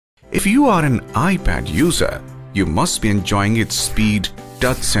If you are an iPad user, you must be enjoying its speed,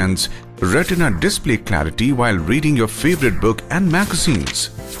 touch sense, retina display clarity while reading your favorite book and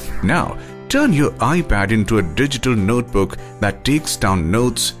magazines. Now, turn your iPad into a digital notebook that takes down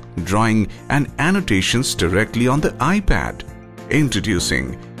notes, drawing and annotations directly on the iPad.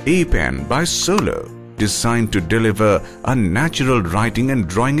 Introducing Apen by Solo, designed to deliver a natural writing and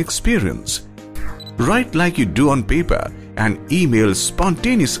drawing experience. Write like you do on paper and email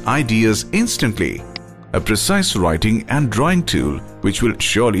spontaneous ideas instantly. A precise writing and drawing tool which will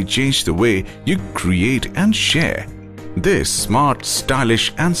surely change the way you create and share. This smart,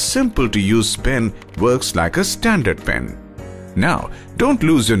 stylish and simple to use pen works like a standard pen. Now, don't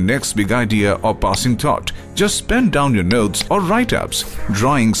lose your next big idea or passing thought. Just pen down your notes or write-ups,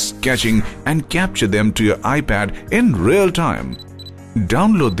 drawings, sketching and capture them to your iPad in real time.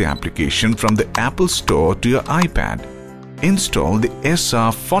 Download the application from the Apple Store to your iPad. Install the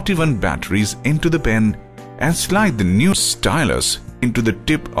SR41 batteries into the pen and slide the new stylus into the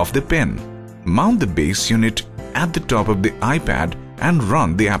tip of the pen. Mount the base unit at the top of the iPad and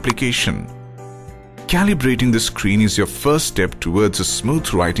run the application. Calibrating the screen is your first step towards a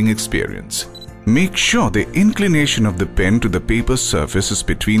smooth writing experience. Make sure the inclination of the pen to the paper surface is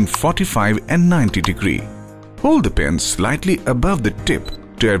between 45 and 90 degrees. Hold the pen slightly above the tip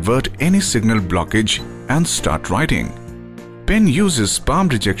to avert any signal blockage and start writing. Pen uses palm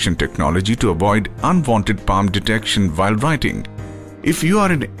rejection technology to avoid unwanted palm detection while writing. If you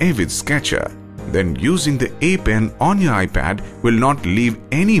are an avid sketcher, then using the Apen on your iPad will not leave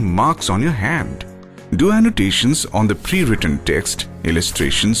any marks on your hand. Do annotations on the pre-written text,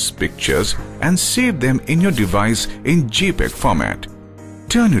 illustrations, pictures, and save them in your device in JPEG format.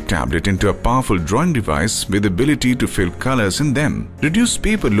 Turn your tablet into a powerful drawing device with the ability to fill colors in them. Reduce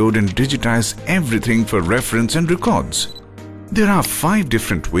paper load and digitize everything for reference and records. There are 5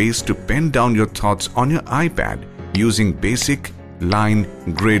 different ways to pen down your thoughts on your iPad using basic, line,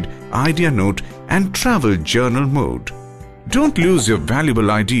 grid, idea note, and travel journal mode. Don't lose your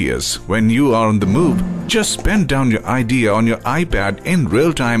valuable ideas when you are on the move. Just pen down your idea on your iPad in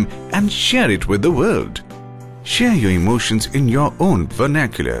real time and share it with the world. Share your emotions in your own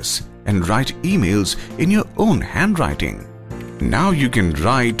vernaculars and write emails in your own handwriting. Now you can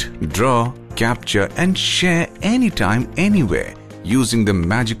write, draw, capture and share anytime, anywhere using the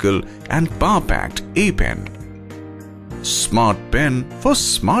magical and power-packed Apen. Smart pen for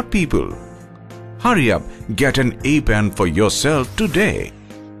smart people. Hurry up, get an Apen for yourself today.